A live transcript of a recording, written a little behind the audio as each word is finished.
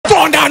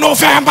under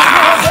November,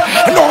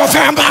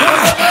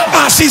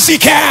 as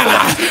Ezekiel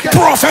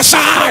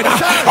prophesied,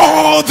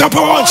 all the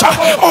bones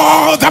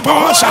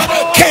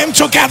came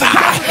together.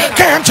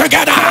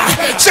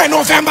 Say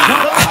November,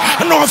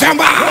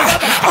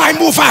 I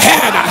move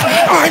ahead.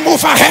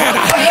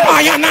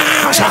 I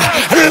announce,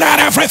 let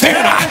everything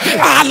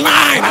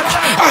align.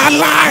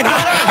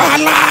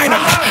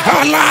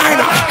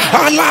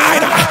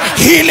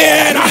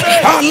 Healing,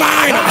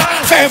 align.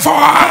 Favor,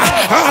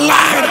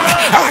 align.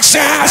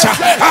 Access,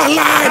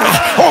 align.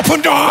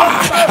 Open door,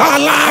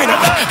 align.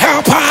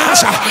 Help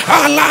us,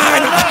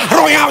 align.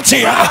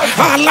 Royalty,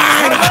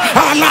 align.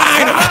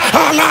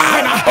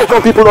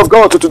 Welcome, people of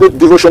God, to today's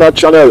devotional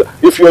channel.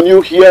 If you're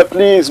new here,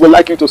 please, we'd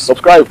like you to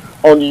subscribe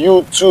on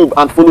YouTube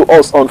and follow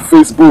us on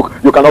Facebook.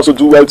 You can also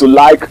do well to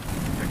like,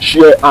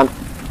 share, and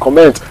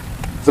comment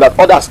so that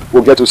others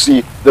will get to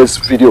see this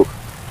video.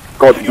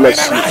 God bless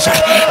you.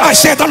 I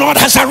said the Lord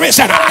has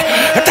arisen.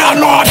 The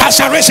Lord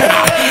has arisen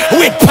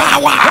with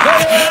power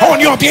on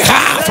your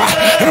behalf.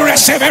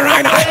 Receive it right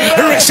now.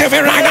 Receive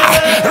it right now.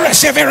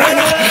 Receive it right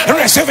now.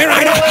 Receive it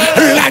right now.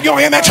 Let your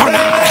image on.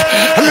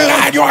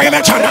 Let your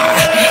image on.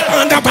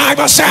 And the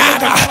Bible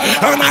said,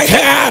 and I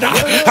heard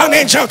an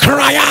angel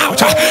cry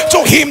out to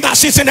him that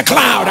sits in the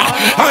cloud,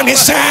 and he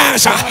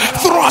says,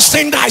 thrust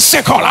in thy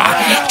sickle,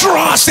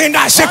 trust in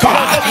thy sickle,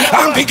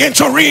 and begin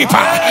to reap.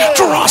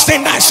 Trust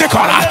in thy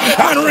sickle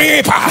and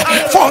reap,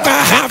 for the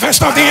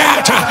harvest of the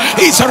earth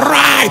is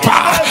ripe.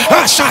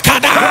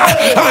 Shakada,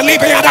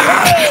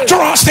 Libiada,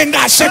 trust in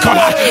that sickle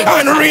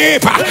and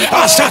reap.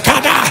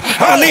 Shakada,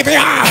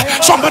 Libya.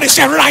 Somebody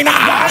say right now,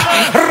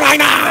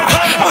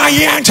 I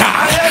enter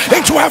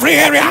into every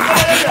area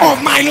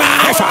of my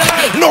life.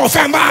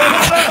 November,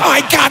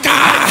 I gather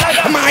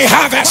my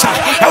harvest.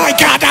 I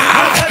gather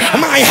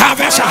my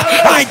harvest.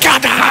 I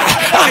gather,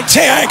 I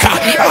take,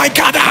 I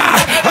gather,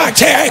 I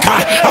take,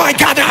 I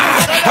gather,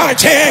 I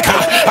take,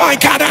 I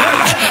gather,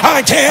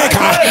 I take,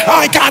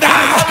 I gather,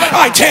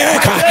 I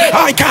take,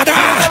 I gather,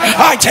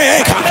 I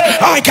take,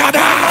 I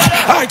gather,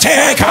 I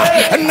take,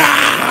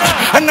 now,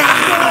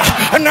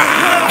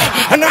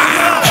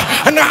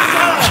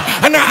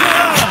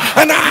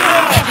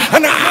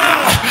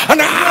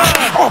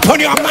 open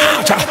your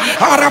mouth.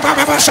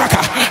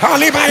 Arababasaka,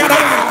 Alibayana,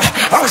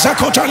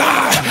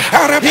 Azakutala,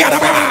 Arabiana,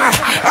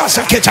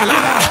 Azakitala,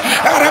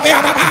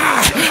 Arabiana,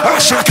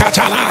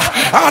 Asakatala,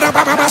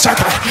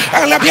 Arababasaka,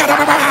 Alabiana,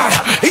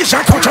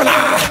 Isakutala,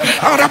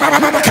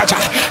 Arababakata,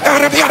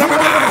 Arabiana,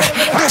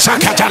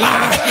 Asakatala,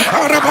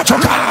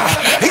 Arabatoka,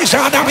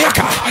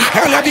 Isadabiaka,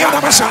 Alabiana,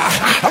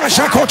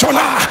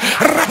 Asakutala,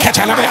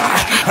 Rakatalabia,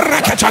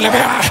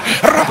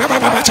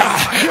 Rabababata,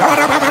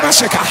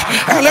 Arababasaka,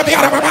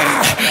 Alabiana,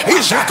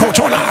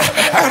 Isakotola,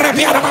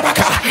 Arabiana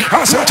Babaka,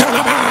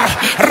 Asatalaba,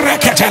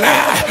 Rakatala,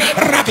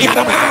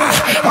 Rabianaba,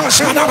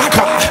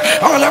 Asanabaka,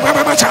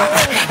 Alababata,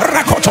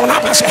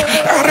 Rakotolabas,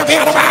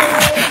 Arabianaba,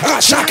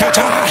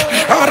 Asakata,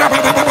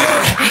 Arabababa,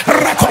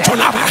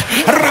 Rakotolaba,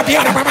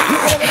 Rabianaba,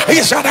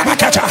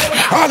 Isadabakata,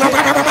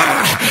 Alabababa,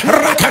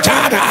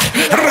 Rakatada,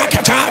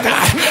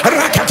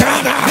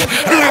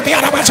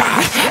 Rabianabata,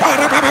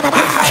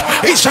 Arabababa,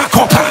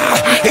 Isakopa,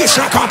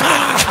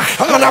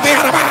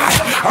 Alabianaba,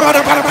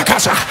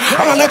 Arababakasa,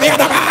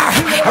 Alabianaba,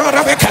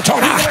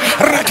 Arabakatona,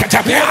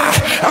 Rakatabia,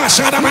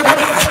 Asadababa,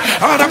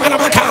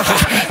 Arababaka,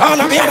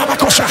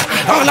 Alabianabakosa,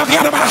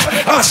 Alabianaba,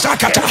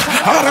 Asakata,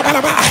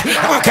 Arabalaba,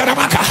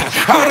 Akarabaka,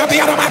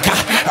 Arabianabaka,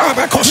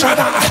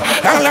 Abakosada,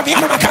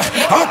 Alabianabaka,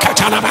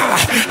 Akatalaba,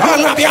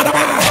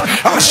 Alabianaba,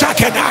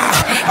 Asakada,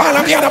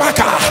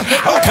 Alabianabaka,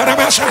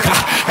 Akarabasaka,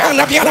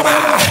 Alabianaba,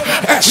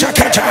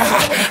 Asakata,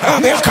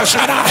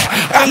 Abiakasada,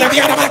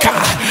 Alabianabaka,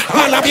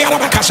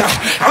 Alabianabakasa,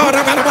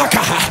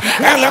 Arabalabaka,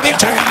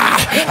 Alabita,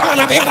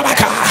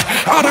 Alabianabaka,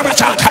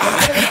 Arabataka,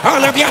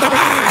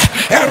 Alabianaba,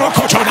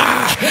 Erokotona,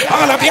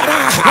 Alabiana,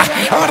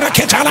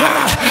 Arakitala,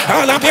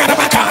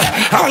 Alabianabaka,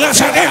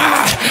 Alasadea,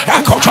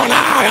 Akotona,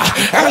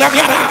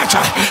 Alabiana,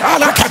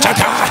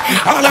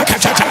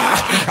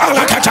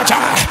 Alakatata,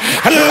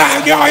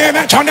 let your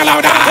image on the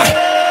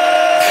louder.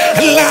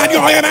 Let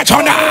your image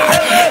on.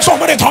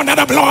 Somebody turn to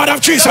the blood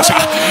of Jesus.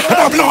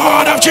 The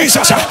blood of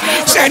Jesus.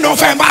 Say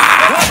November,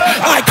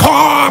 I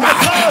come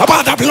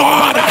by the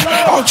blood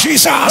of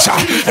Jesus.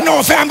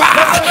 November,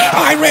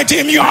 I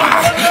redeem you.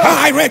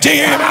 I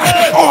redeem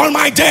all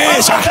my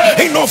days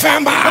in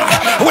November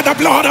with the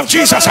blood of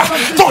Jesus.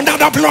 Thunder,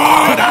 the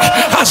blood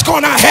has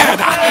gone ahead.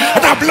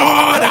 The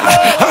blood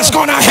has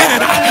gone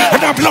ahead.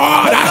 The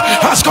blood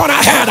has gone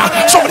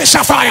ahead. Somebody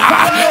shall fire.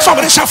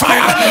 Somebody shall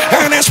fire.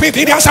 And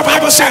Nsppd, as the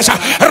Bible says,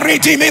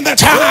 redeeming the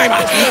time,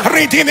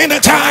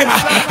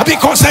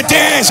 because the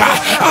days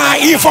are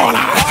evil,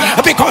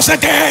 because the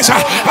days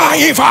are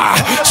evil.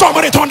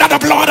 Somebody turn down the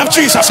blood of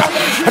Jesus,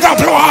 the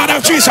blood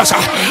of Jesus,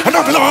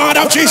 the blood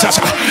of Jesus,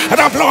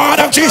 the blood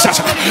of Jesus,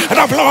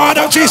 the blood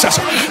of Jesus.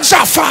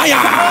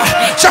 Sapphire,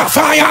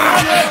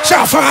 sapphire,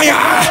 sapphire,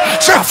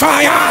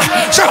 sapphire,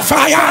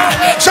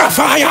 sapphire,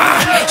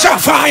 sapphire,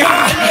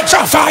 sapphire,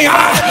 sapphire.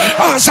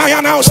 As I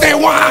announce day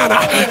one,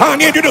 I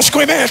need you to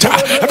scream it,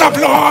 the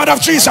blood of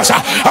Jesus. Jesus.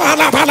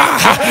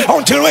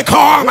 Until we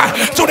come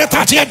to the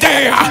 30th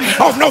day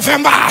of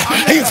November.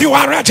 If you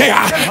are ready,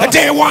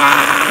 day 1,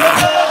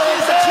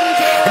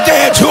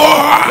 day 2,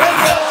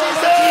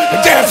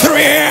 day 3,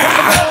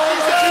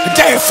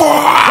 day 4,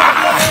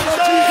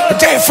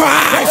 day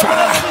 5,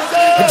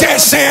 day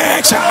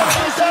 6,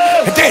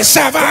 day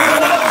 7,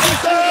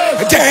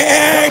 day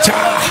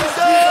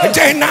 8,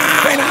 day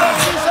 9,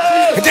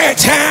 day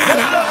 10,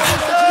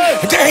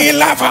 day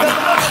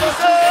 11,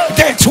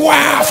 day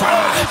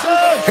 12,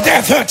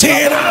 day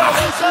 13,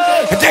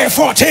 day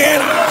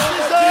 14,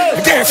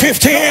 day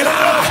 15,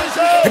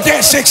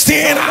 day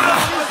 16,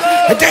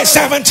 day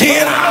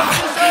 17,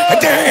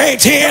 day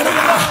 18,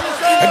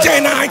 day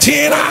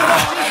 19,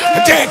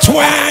 day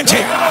 20,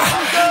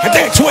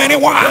 day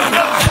 21,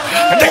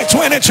 day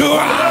 22,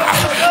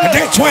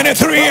 day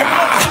 23,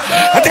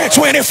 day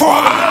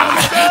 24,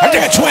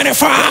 day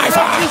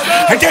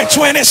 25, day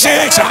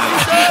 26,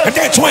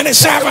 day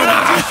 27,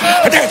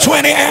 day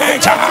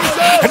 28,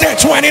 day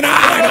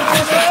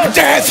 29,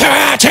 day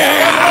 30.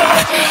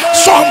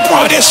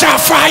 Somebody shall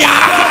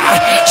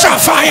fire, shall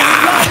fire,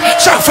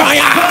 shall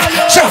fire,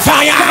 shall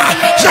fire,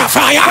 shall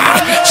fire,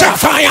 shall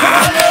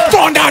fire.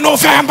 Thunder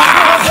November,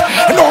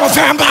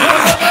 November,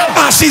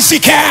 as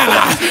Ezekiel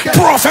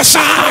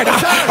prophesied,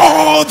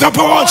 all the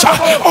bones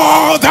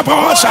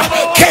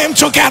came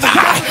together.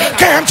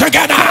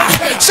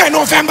 Say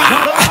November,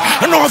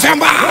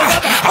 November,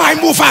 I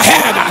move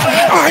ahead,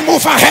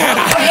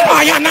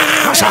 I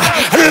announce,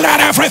 let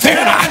everything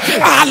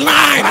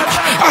align,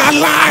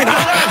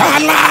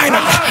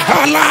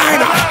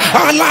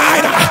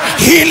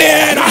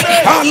 healing,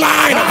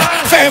 align,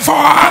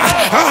 favor,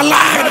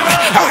 align,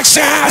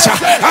 access,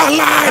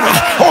 align,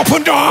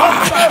 open door,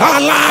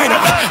 align,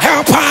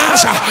 help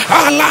us,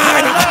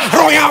 align,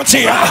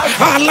 royalty,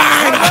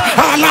 align,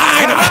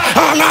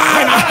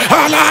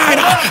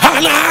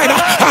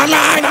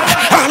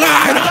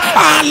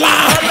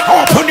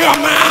 open your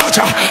mouth,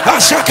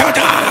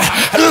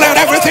 let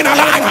everything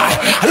align,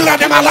 let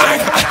them align,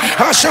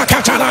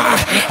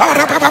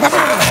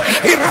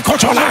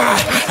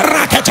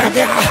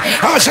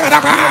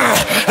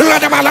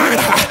 let them align,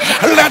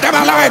 let them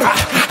align,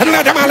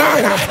 let them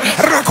align,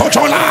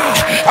 Rakotola,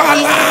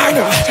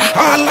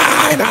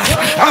 align,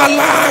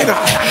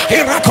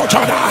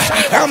 Irakotola,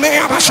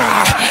 Elmeabasha,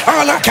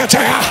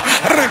 Alakata,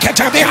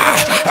 Rakatabia,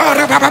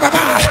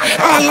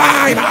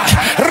 align,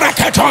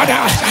 Rakatoda,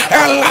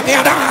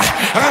 Elabiada,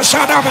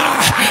 Asadaba,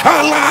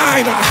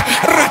 align,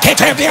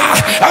 Rakatabia,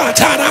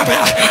 Atalaba,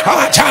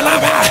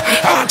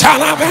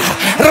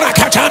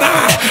 Rakatana,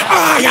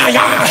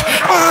 Ayaya,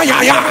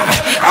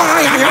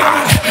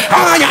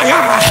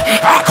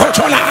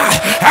 Akotola,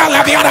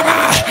 Alabiada,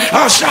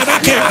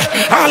 Asadakia,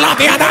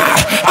 Alabiada,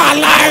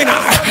 align,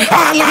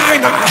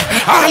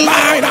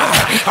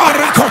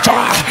 Arakoto,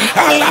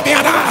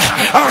 Alabiada,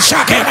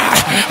 Asakina,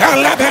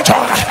 Alabeto,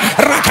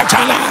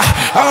 Rakatala,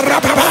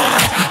 Arababa,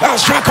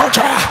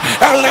 Asakota,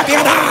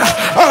 Alabiada,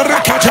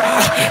 Arakata,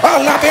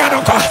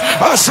 Alabianoko,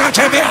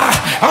 Asatavia,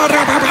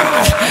 Arababa,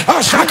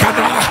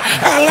 Asakana,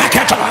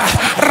 Alakata,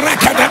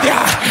 Rakadabia,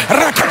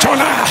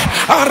 Rakatola,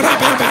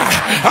 Arababa,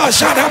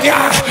 Asadabia,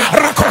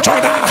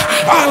 Rakotona,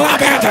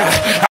 Alabia.